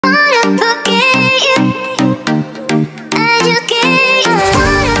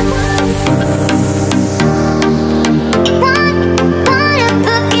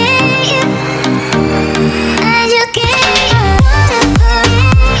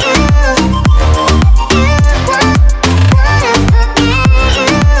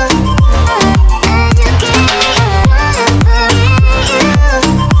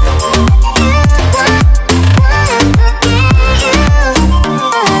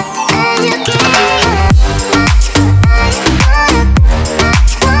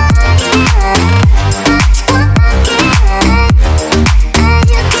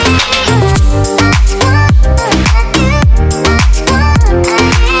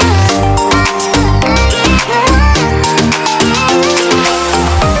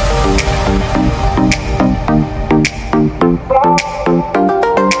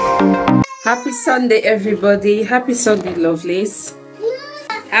Happy Sunday, everybody. Happy Sunday, lovelies.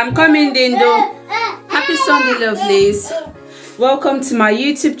 I'm coming, Dindo. Happy Sunday, lovelies. Welcome to my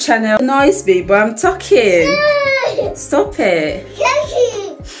YouTube channel. Noise, baby, I'm talking. Stop it.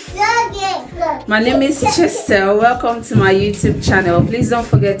 My name is CHISTELL. Welcome to my YouTube channel. Please don't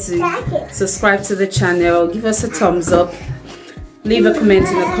forget to subscribe to the channel. Give us a thumbs up. Leave a comment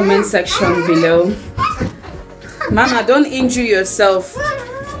in the comment section below. Mama, don't injure yourself.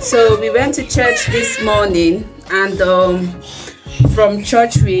 So we went to church this morning, and from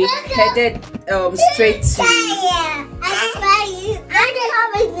church we headed straight to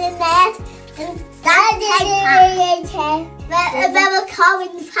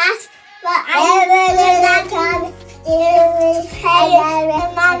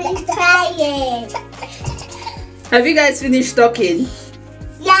Have you guys finished talking?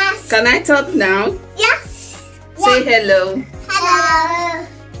 Yes. Can I talk now? Yes. Say hello. Hello.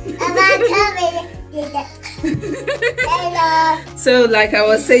 Hello. So like I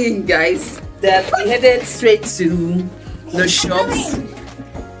was saying, guys, that we headed straight to the shops.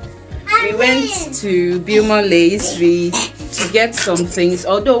 We went to lovelies to get some things,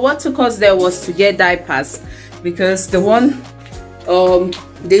 although what took us there was to get diapers, because the one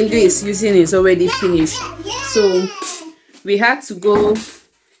Dindo is using is already finished, so we had to go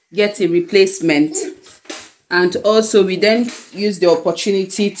get a replacement. And also we then used the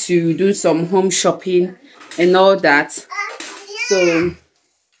opportunity to do some home shopping and all that. So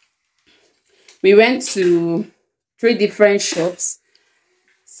we went to 3 different shops.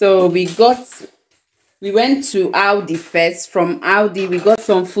 So we went to Aldi first. From Aldi we got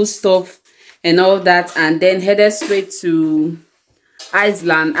some food stuff and all that, and then headed straight to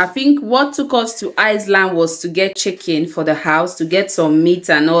Iceland. I think what took us to Iceland was to get chicken for the house, to get some meat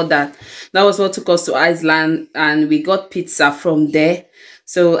and all that. That was what took us to Iceland, and we got pizza from there.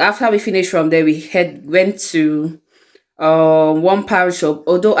 So after we finished from there, we went to £1 shop.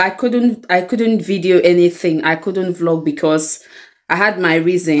 Although I couldn't video anything, I couldn't vlog because I had my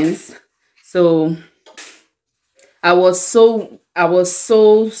reasons. So I was so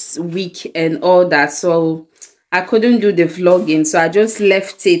weak and all that, so I couldn't do the vlogging, so I just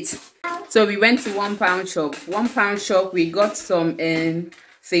left it. So we went to £1 shop. £1 shop, we got some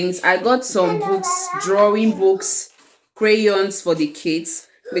things. I got some books, drawing books, crayons for the kids,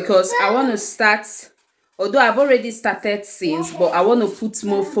 because I want to start, although I've already started since, but I want to put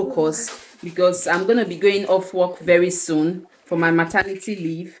more focus because I'm going to be going off work very soon for my maternity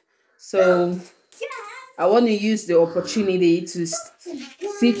leave. So I want to use the opportunity to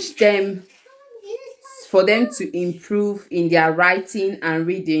teach them, for them to improve in their writing and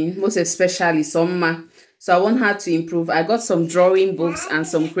reading, most especially Summa. So I want her to improve. I got some drawing books and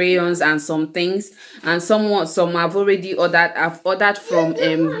some crayons and some things, and some I've already ordered. I've ordered from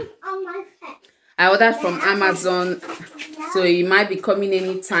I ordered from Amazon, so it might be coming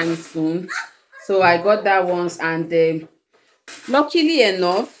anytime soon. So I got that once, and luckily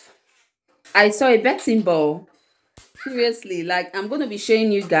enough, I saw a betting ball. Seriously, like I'm gonna be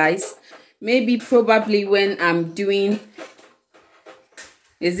showing you guys. Maybe probably when I'm doing,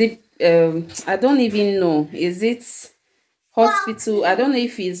 is it I don't even know, is it hospital? I don't know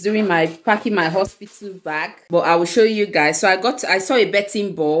if it's doing my packing my hospital bag, but I will show you guys. So I saw a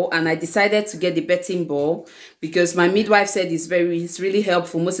betting ball, and I decided to get the betting ball because my midwife said it's really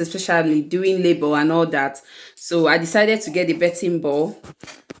helpful, most especially during labor and all that. So I decided to get the betting ball.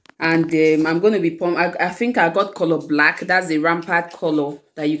 And I'm going to be I think I got color black. That's a rampart color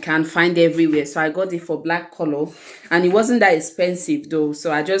that you can find everywhere. So I got it for black color, and it wasn't that expensive though.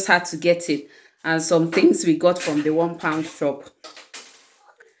 So I just had to get it. And some things we got from the £1 shop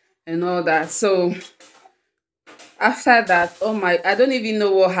and all that. So after that, oh my, I don't even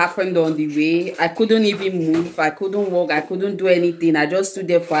know what happened on the way. I couldn't even move. I couldn't walk. I couldn't do anything. I just stood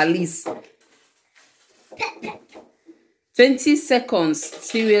there for at least 20 seconds.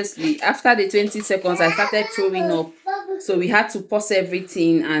 Seriously, after the 20 seconds I started throwing up, so we had to pause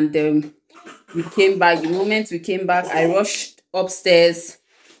everything, and we came back. The moment we came back, I rushed upstairs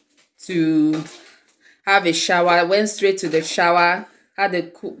to have a shower. I went straight to the shower, had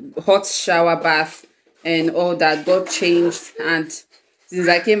a hot shower bath and all that, got changed, and since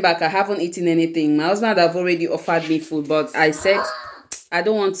I came back I haven't eaten anything. My husband have already offered me food, but I said I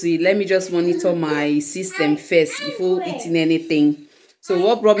don't want to eat. Let me just monitor my system first before eating anything. So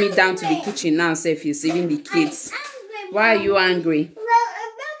what brought me down to the kitchen now, Seth, is even the kids. Why are you angry?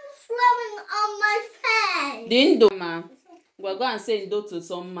 Flowing on my face. Dindo, ma. We're going to say Ndo to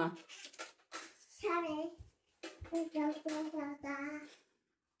some ma.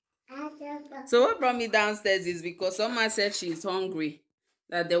 So what brought me downstairs is because Summa said she's hungry.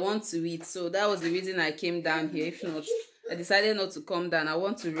 that they want to eat. So that was the reason I came down here. If not, I decided not to come down. I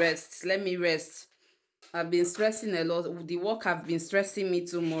want to rest. Let me rest. I've been stressing a lot. The work have been stressing me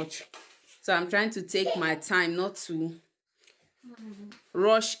too much. So I'm trying to take my time, not to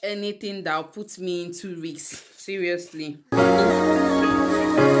rush anything that will put me in 2 weeks. Seriously.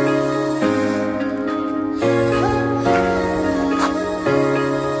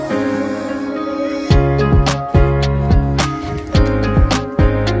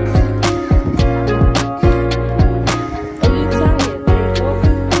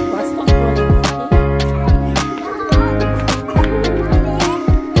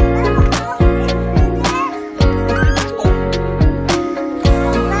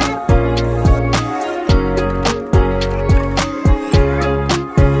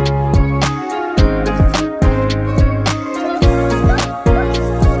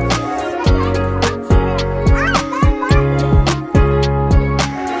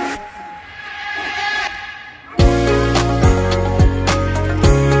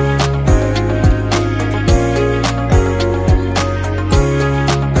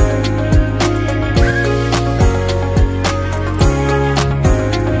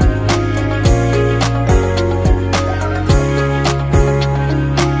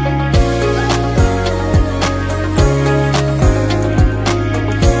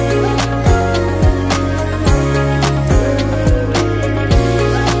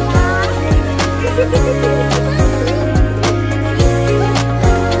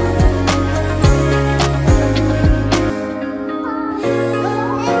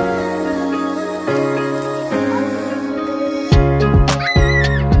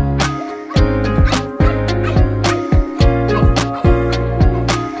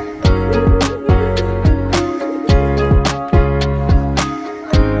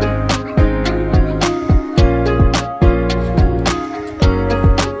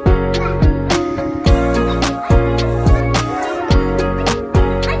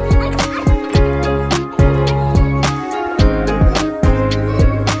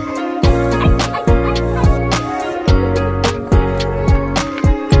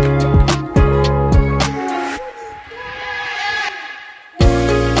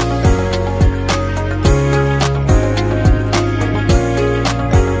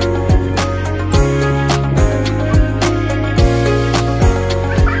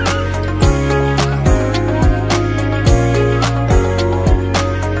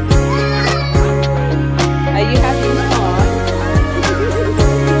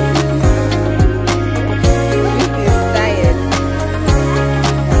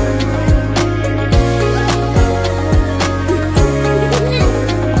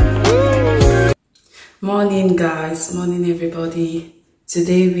 Morning guys, morning everybody.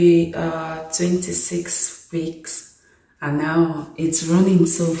 Today we are 26 weeks and now it's running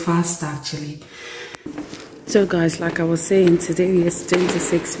so fast actually. So guys, like I was saying, today is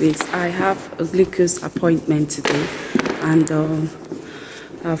 26 weeks. I have a glucose appointment today and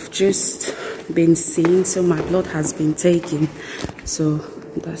I've just been seeing, so my blood has been taken. So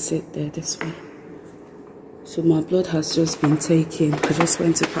that's it there, this one. So my blood has just been taken. I just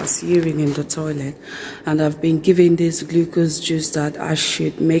went to pass urine in the toilet and I've been given this glucose juice that I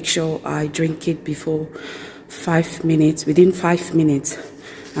should make sure I drink it before 5 minutes, within 5 minutes.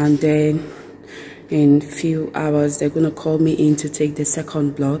 And then in few hours, they're going to call me in to take the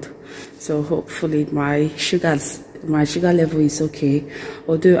second blood. So hopefully my sugar level is okay.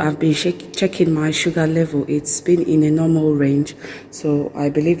 Although I've been checking my sugar level, it's been in a normal range, so I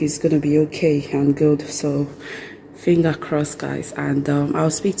believe it's gonna be okay and good. So finger crossed guys, and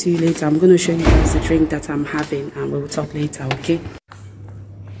I'll speak to you later. I'm gonna show you guys the drink that I'm having and we'll talk later, okay?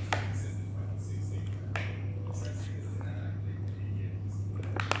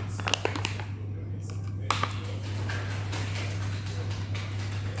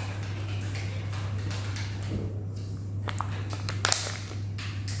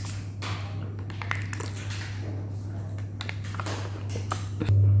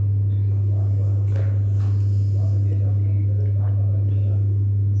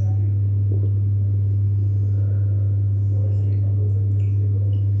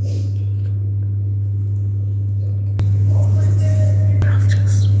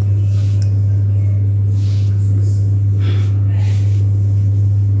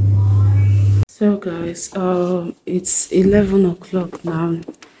 So guys, it's 11 o'clock now,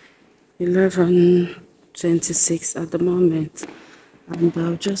 11:26 at the moment, and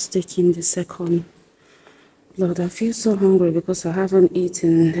I've just taken the second blood. I feel so hungry because I haven't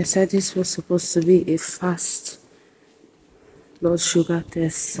eaten. They said this was supposed to be a fast blood sugar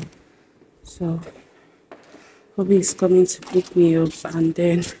test, so Hubby is coming to pick me up, and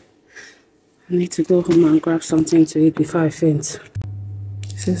then I need to go home and grab something to eat before I faint.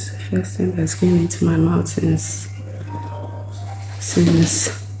 This is the first thing that's came into my mouth since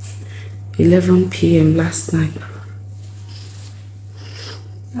 11 p.m. last night.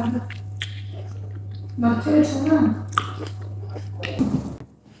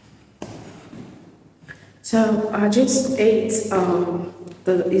 So I just ate,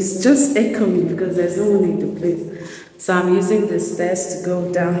 it's just echoing because there's no one in the place. So I'm using the stairs to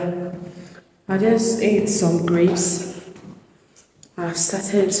go down. I just ate some grapes. I've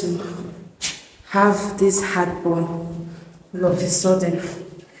started to have this heartburn all of a sudden.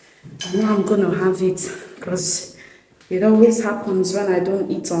 Now I'm gonna have it because it always happens when I don't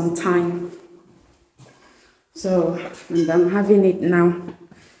eat on time. So, and I'm having it now.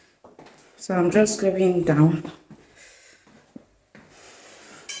 So I'm just going down.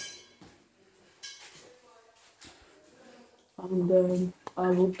 And then I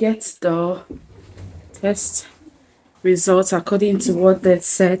will get the test results according to what they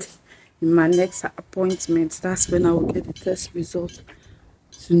said in my next appointment. That's when I will get the test result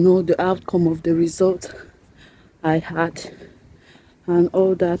to know the outcome of the result I had and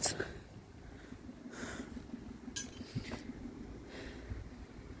all that.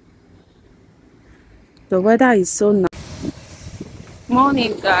 The weather is so nice.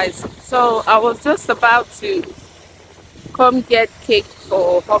 Morning, guys. So I was just about to come get cake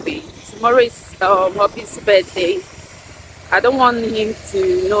for Hubby. Tomorrow is Hubby's birthday. I don't want him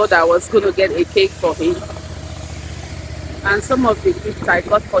to know that I was going to get a cake for him. And some of the gifts I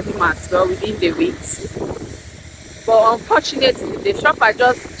got for him as well within the weeks. But unfortunately, the shop I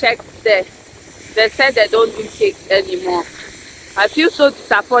just checked there, they said they don't do cakes anymore. I feel so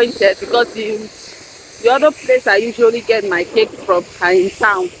disappointed because the other place I usually get my cakes from are in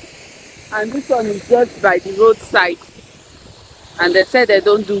town. And this one is just by the roadside. And they said they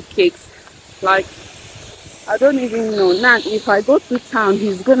don't do cakes. Like, I don't even know. Now, if I go to town,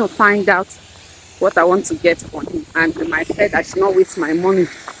 he's going to find out what I want to get for him. And he might say I should not waste my money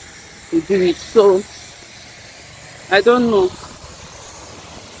to do it. So, I don't know.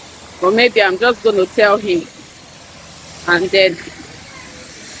 Or maybe I'm just going to tell him. And then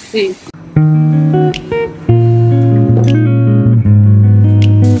see.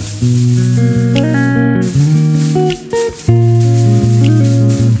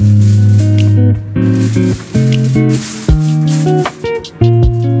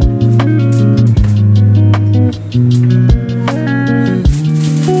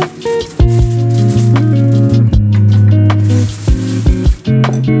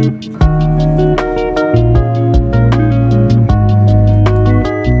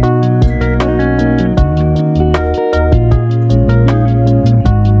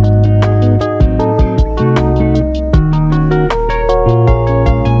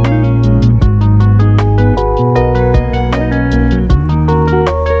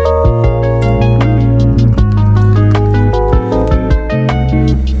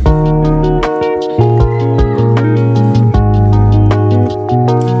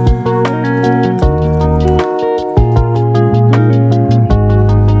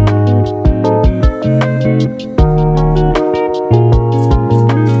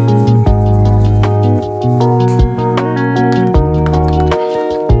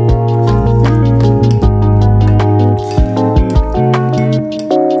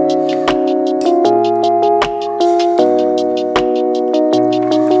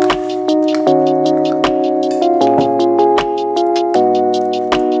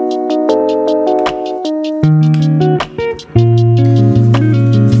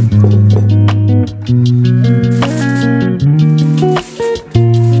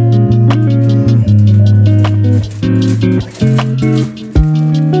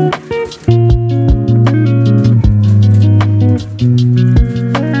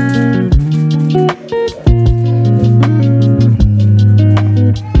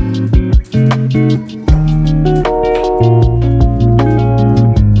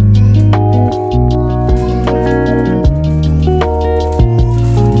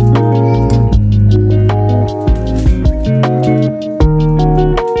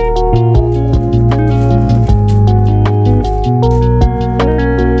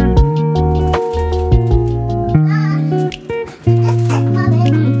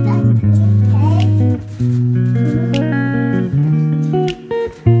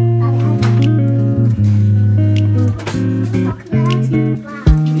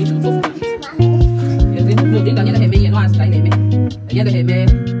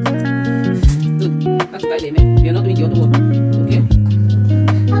 You're not doing the other one, okay?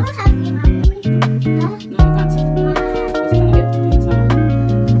 No, you can't.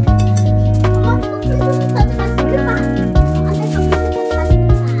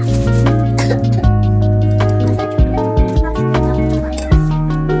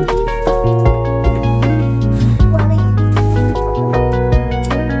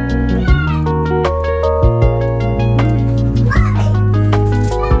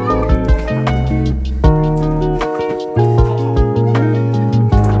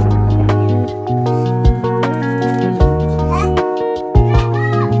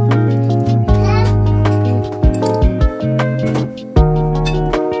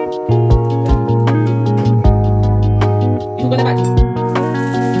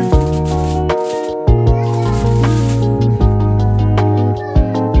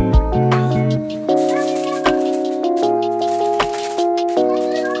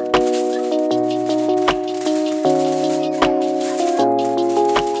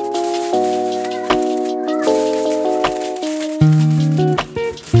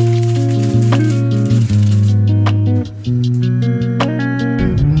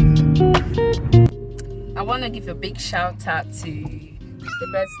 want to give a big shout out to the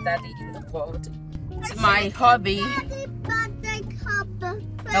best daddy in the world, to my hubby.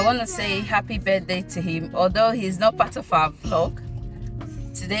 I want to say happy birthday to him, although he's not part of our vlog.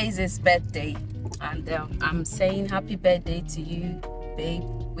 Today is his birthday, and I'm saying happy birthday to you, babe.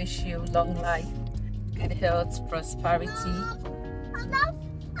 Wish you long life, good health, prosperity,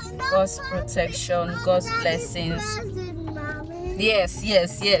 God's protection, God's blessings. Yes.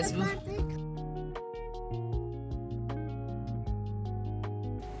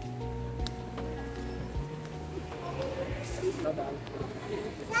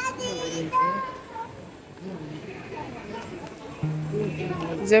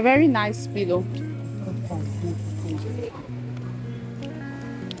 It's a very nice pillow.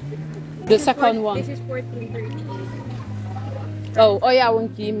 The second one. This is 1438. Oh yeah, I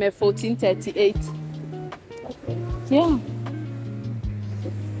won't give me 1438. Yeah.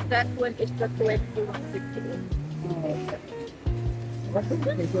 That one is the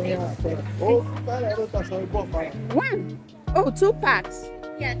 2168. One. Oh, 2 packs.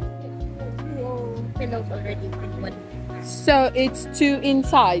 Yeah. Pillows already in one. So it's 2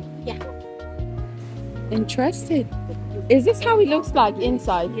 inside. Yeah. Interesting. Is this how it looks like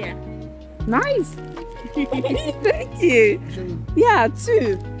inside? Yeah. Nice. Thank you. Yeah,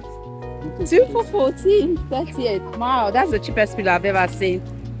 2. 2 for 1438. Wow, that's the cheapest pillow I've ever seen.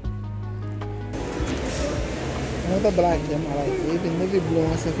 Another black them I like even maybe blue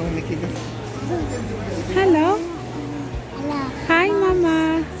ones if I make it. Hello. Hello. Hi,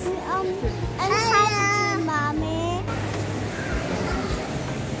 Mama. Hello, Mommy.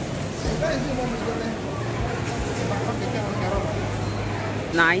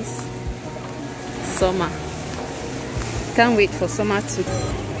 Nice. Summer. Can't wait for summer too.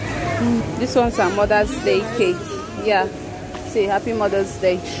 This one's a Mother's Day cake. Yeah. Say happy Mother's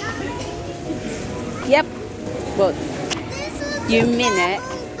Day. Yep. But you mean it?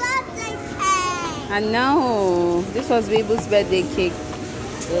 I know. This was Baby's birthday cake.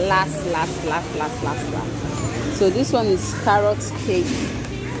 Last. So this one is carrot cake.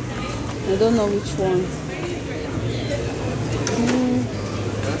 I don't know which one.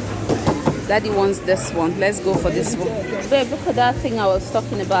 Daddy wants this one. Let's go for this one. Babe, look at that thing I was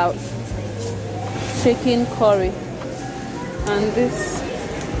talking about. Chicken curry. And this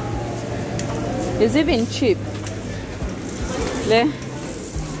is even cheap. There.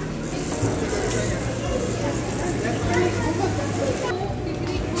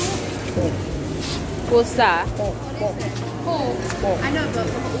 What's that? Pork. I know, but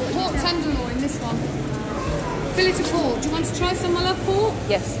pork tenderloin, this one. Fillet of pork. Do you want to try some? I love pork.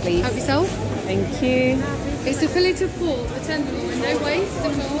 Yes, please. Help yourself. Thank you. It's a fillet of pork, the tenderloin, no waste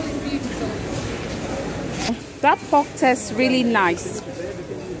at all. It's beautiful. That pork tastes really nice.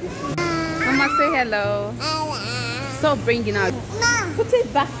 Mama, say hello. Stop bringing out. Put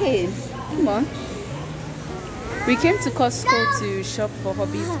it back in. Come on. We came to Costco to shop for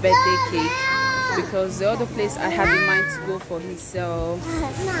Hubby's birthday cake because the other place I had in mind to go for his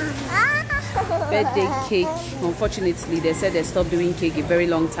birthday cake, unfortunately they said they stopped doing cake a very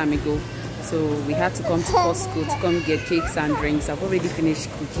long time ago, so we had to come to Costco to come get cakes and drinks. I've already finished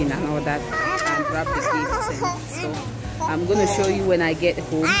cooking and all that and wrap the gifts and stuff. I'm gonna show you when I get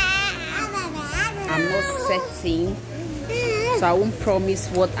home. I'm not setting, so I won't promise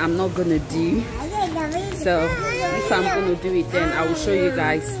what I'm not gonna do. So if I'm gonna do it, then I will show you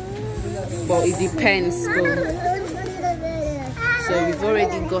guys, but it depends though. So we've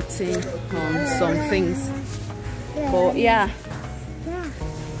already gotten some things, but yeah,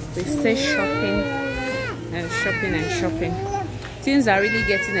 we stay shopping and shopping. Things are really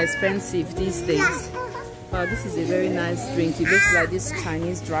getting expensive these days. Wow, this is a very nice drink. It looks like this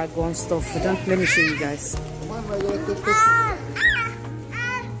Chinese dragon stuff. Let me show you guys.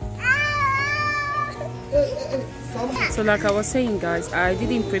 So like I was saying, guys, I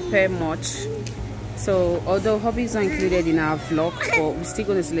didn't prepare much. So although Hubby's not included in our vlog, but we're still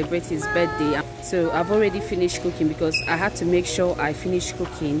going to celebrate his birthday. So I've already finished cooking because I had to make sure I finish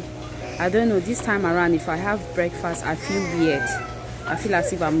cooking. I don't know, this time around if I have breakfast I feel weird. I feel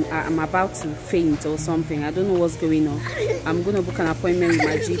as if I'm about to faint or something. I don't know what's going on. I'm going to book an appointment with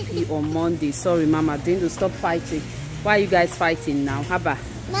my GP on Monday. Sorry mama, don't stop fighting. Why are you guys fighting now? Haba.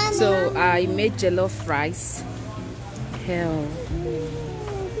 So I made jollof rice. Hell,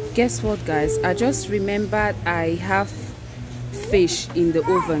 guess what guys, I just remembered I have fish in the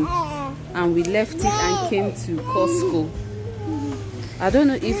oven and we left it and came to Costco. I don't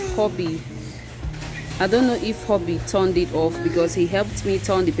know if Hubby turned it off because he helped me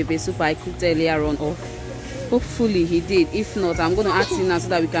turn the pepper soup I cooked earlier on off. Hopefully he did. If not, I'm going to ask him now so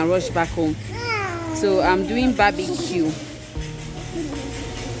that we can rush back home. So I'm doing barbecue.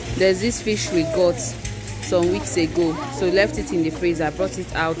 There's this fish we got some weeks ago, so left it in the freezer. I brought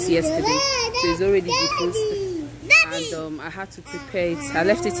it out yesterday, so it's already defrosted, and I had to prepare it. I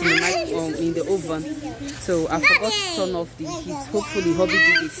left it in the oven, so I forgot to turn off the heat. Hopefully Hubby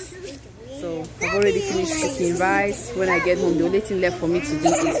did it. So I've already finished cooking rice. When I get home, the only thing left for me to do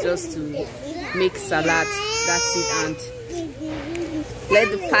is just to make salad. That's it, and let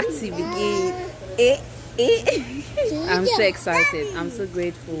the party begin. I'm so excited. I'm so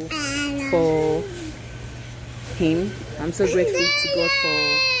grateful for him. I'm so grateful to God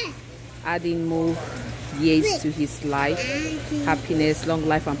for adding more years to his life. Happiness, long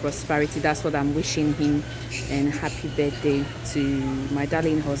life and prosperity. That's what I'm wishing him. And happy birthday to my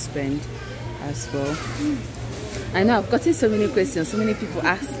darling husband as well. I know I've gotten so many questions. So many people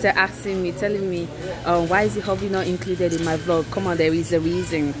asking me, telling me, why is the hubby not included in my vlog? Come on, there is a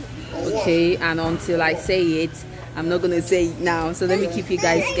reason. Okay, and until I say it, I'm not gonna say it now, so let me keep you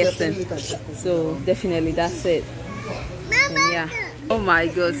guys guessing. So definitely that's it. And yeah, oh my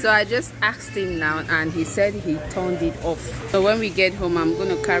god, so I just asked him now and he said he turned it off. So when we get home, I'm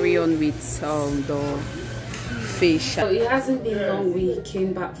gonna carry on with the fish. So it hasn't been long. We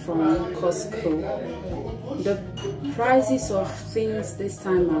came back from Costco. The prices of things this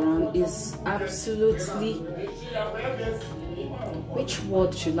time around is absolutely, which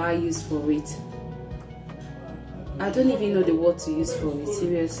word should I use for it? I don't even know the word to use for it.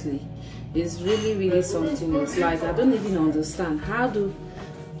 Seriously, it's really something. It's like I don't even understand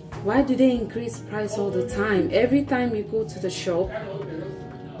why do they increase price all the time? Every time you go to the shop,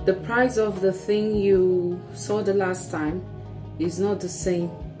 the price of the thing you saw the last time is not the same.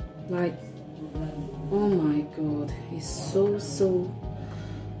 Like, oh my god, it's so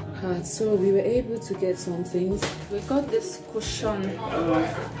hard. So we were able to get some things. We got this cushion,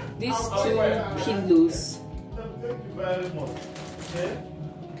 these 2 pillows.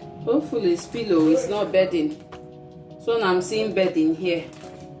 Hopefully it's pillow, it's not bedding. So now I'm seeing bedding here.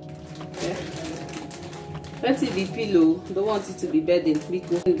 Yeah. Let it be pillow, don't want it to be bedding. We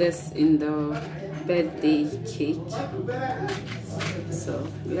put this in the birthday cake. So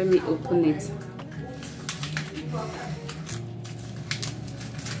let me open it.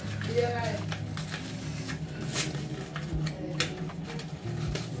 Yeah.